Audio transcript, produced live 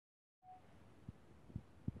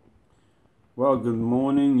Well, good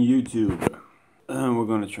morning, YouTube. We're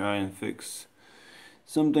gonna try and fix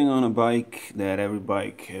something on a bike that every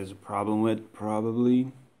bike has a problem with,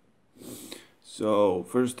 probably. So,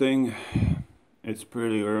 first thing, it's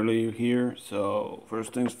pretty early here, so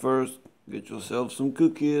first things first, get yourself some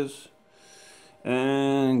cookies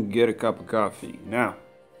and get a cup of coffee. Now,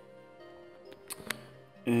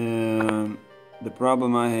 um, the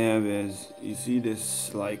problem I have is, you see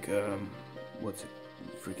this, like, what's it,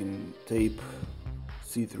 freaking tape,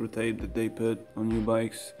 see-through tape that they put on new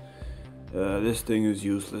bikes. This thing is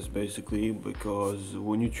useless basically, because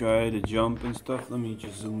when you try to jump and stuff, let me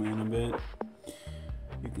just zoom in a bit.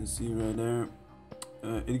 You can see right there,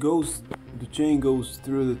 the chain goes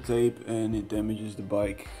through the tape and it damages the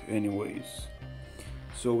bike anyways.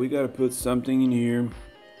 So we gotta put something in here,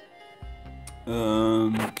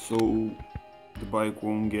 so the bike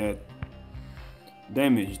won't get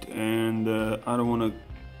damaged. And I don't want to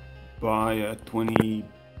buy a $20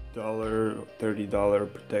 or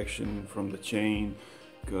 $30 protection from the chain,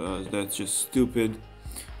 because that's just stupid.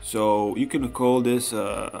 So you can call this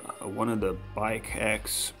one of the bike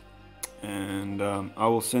hacks, and I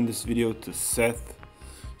will send this video to Seth,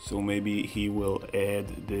 so maybe he will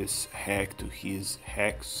add this hack to his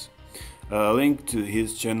hacks. Link to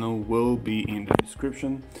his channel will be in the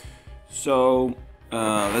description. So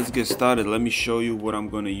let's get started. Let me show you what I'm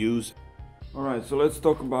gonna use. Alright, so let's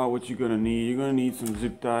talk about what you're gonna need. You're gonna need some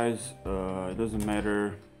zip ties. It doesn't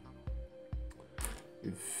matter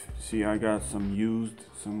if, see, I got some used,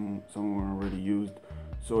 some were already used.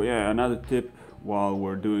 So yeah, another tip while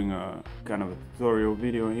we're doing a kind of a tutorial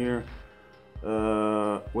video here.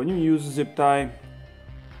 When you use a zip tie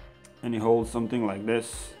and you hold something like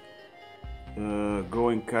this, go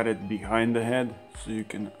and cut it behind the head so you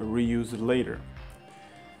can reuse it later.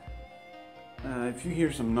 If you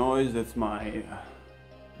hear some noise, that's my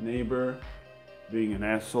neighbor being an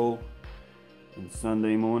asshole on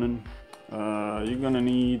Sunday morning. You're gonna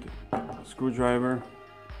need a screwdriver,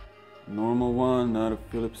 a normal one, not a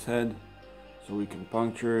Phillips head, so we can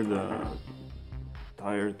puncture the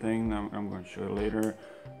tire thing. I'm gonna show you later.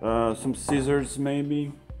 Some scissors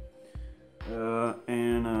maybe,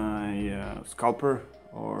 and a scalper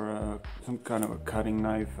or some kind of a cutting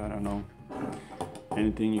knife, I don't know.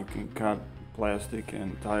 Anything you can cut plastic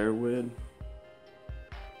and tire with.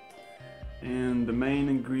 And the main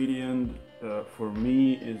ingredient for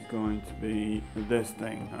me is going to be this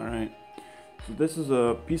thing. All right, so this is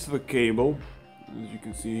a piece of a cable, as you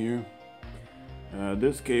can see here.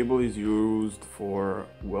 This cable is used for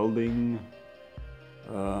welding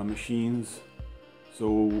machines,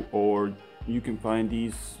 so, or you can find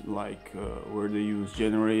these like where they use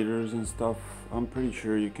generators and stuff. I'm pretty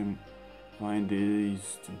sure you can find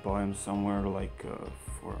these to buy them somewhere, like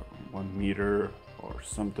for 1 meter or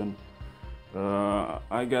something.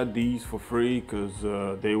 I got these for free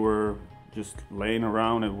because they were just laying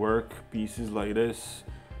around at work, pieces like this,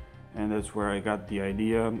 and that's where I got the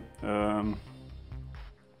idea. I'm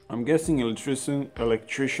guessing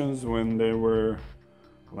electricians, when they were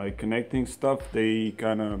like connecting stuff, they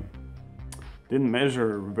kind of didn't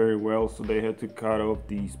measure very well, so they had to cut off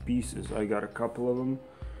these pieces. I got a couple of them.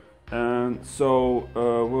 And so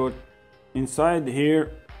well, inside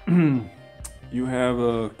here you have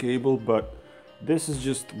a cable, but this is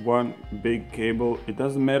just one big cable. It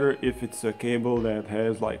doesn't matter if it's a cable that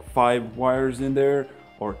has like 5 wires in there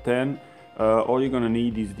or 10. All you're gonna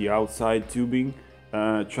need is the outside tubing.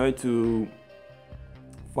 Try to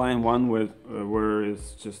find one with where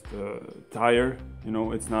it's just a tire, you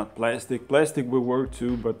know, it's not plastic. Plastic will work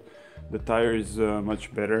too, but the tire is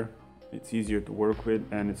much better. It's easier to work with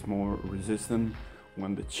and it's more resistant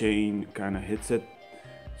when the chain kind of hits it.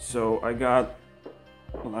 So I got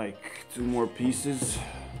like 2 more pieces,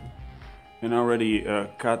 and I already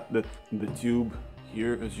cut the tube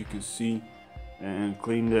here, as you can see, and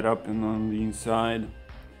cleaned it up and on the inside,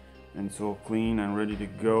 and so clean and ready to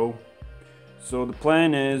go. So the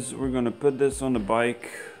plan is we're gonna put this on the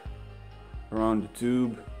bike around the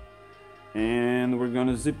tube, and we're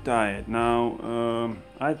gonna zip tie it. Now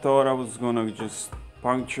I thought I was gonna just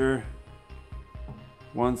puncture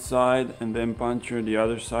one side and then puncture the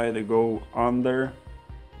other side to go under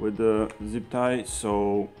with the zip tie.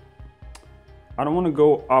 So I don't want to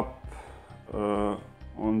go up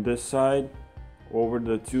on this side over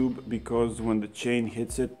the tube, because when the chain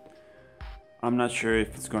hits it, I'm not sure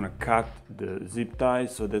if it's gonna cut the zip tie,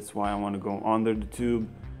 so that's why I want to go under the tube.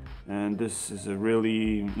 And this is a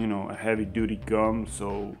really, you know, a heavy duty gum,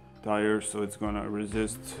 so tire, so it's gonna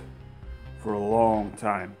resist for a long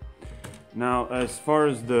time. Now, as far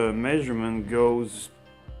as the measurement goes,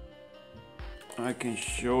 I can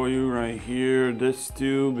show you right here. This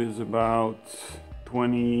tube is about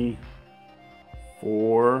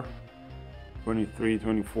 24, 23,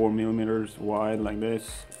 24 millimeters wide, like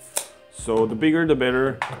this. So the bigger the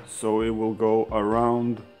better, so it will go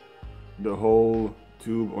around the whole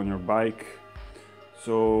tube on your bike.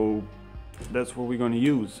 So that's what we're gonna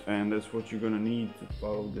use, and that's what you're gonna need to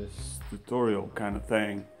follow this tutorial kind of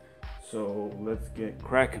thing. So let's get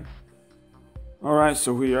cracking. All right,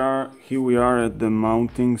 so here we are at the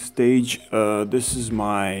mounting stage. This is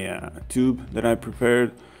my tube that I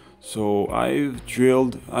prepared. So I've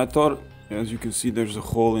drilled, I thought, as you can see, there's a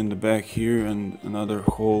hole in the back here and another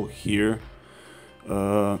hole here.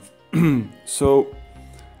 So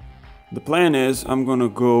the plan is I'm gonna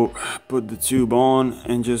go put the tube on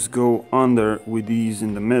and just go under with these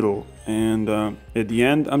in the middle, and at the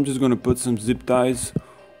end I'm just gonna put some zip ties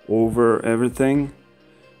over everything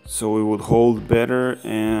so it would hold better,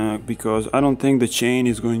 and because I don't think the chain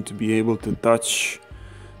is going to be able to touch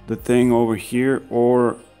the thing over here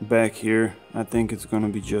or back here. I think it's gonna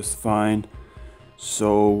be just fine.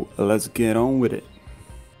 So let's get on with it.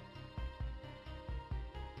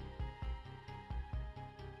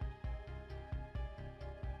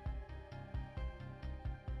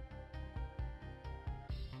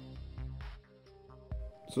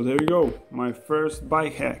 So there you go, my first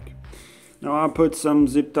bike hack. Now I put some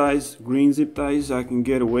zip ties, green zip ties. I can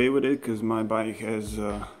get away with it because my bike has,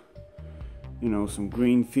 you know, some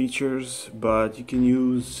green features. But you can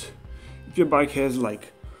use, if your bike has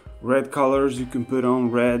like red colors, you can put on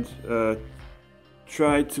red.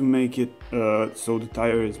 Try to make it so the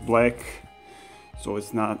tire is black, so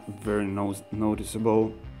it's not very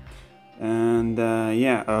noticeable. And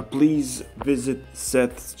yeah, please visit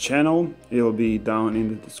Seth's channel. It'll be down in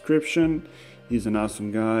the description. He's an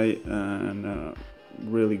awesome guy and a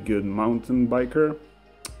really good mountain biker.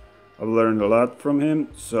 I've learned a lot from him,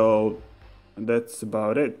 so that's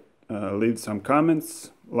about it. Leave some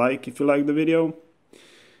comments, like if you like the video,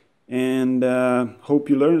 and hope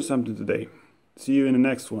you learned something today. See you in the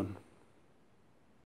next one.